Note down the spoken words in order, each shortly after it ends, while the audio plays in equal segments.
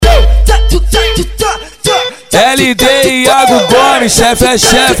LD e Yago Gomes, chefe é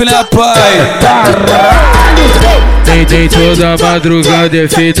chefe, né, pai? Nem toda madrugada é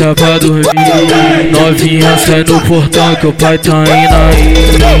feita pra dormir. Novinha sai no portão que o pai tá indo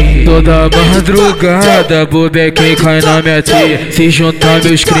aí. Toda madrugada, bobequim cai na minha teia. Se juntar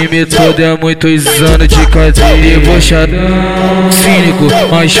meus crimes todos é muitos anos de cadeia. Debochadão, cínico,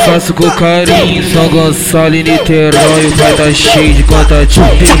 mas faço com carinho. São Gonçalo e Niterói, o pai tá cheio de contatinho.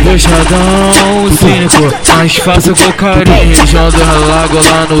 Debochadão, cínico, mas faço com carinho. Região do Lago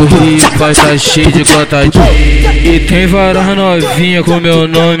lá no Rio, o pai tá cheio de contatinho. E tem varas novinha com meu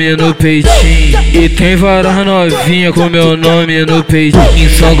nome no peitinho. E tem varas novinha com meu nome no peitinho.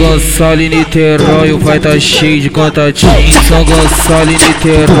 São Gonçalo e Niterói, o pai tá cheio de contatinho. São Gonçalo e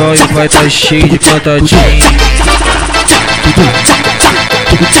Niterói, o pai tá cheio de contatinho.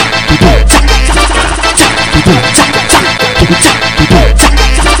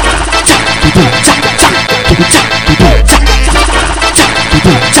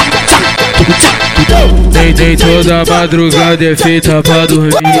 Nem toda madrugada é feita pra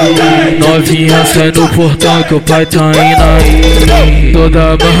dormir. Novinha sai no portão que o pai tá indo aí.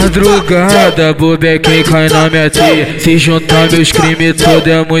 Toda madrugada, bobequim cai na minha teia. Se juntar meus crimes todos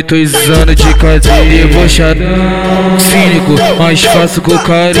é muitos anos de cadeia. Debochadão, cínico, mas faço com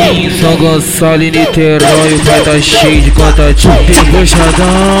carinho. São Gonçalo e Niterói, o pai tá cheio de contatinho.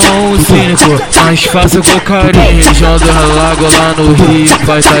 Debochadão, cínico, mas faço com carinho. Região do Lago lá no Rio, o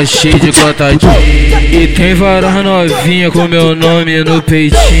pai tá cheio de contatinho. E tem varas novinha com meu nome no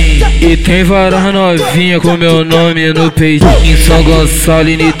peitinho. E tem varas novinha com meu nome no peitinho. São Gonçalo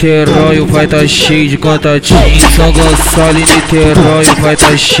e Niterói, o pai tá cheio de contatinho. São Gonçalo e Niterói, o pai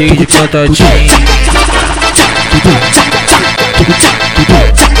tá cheio de contatinho.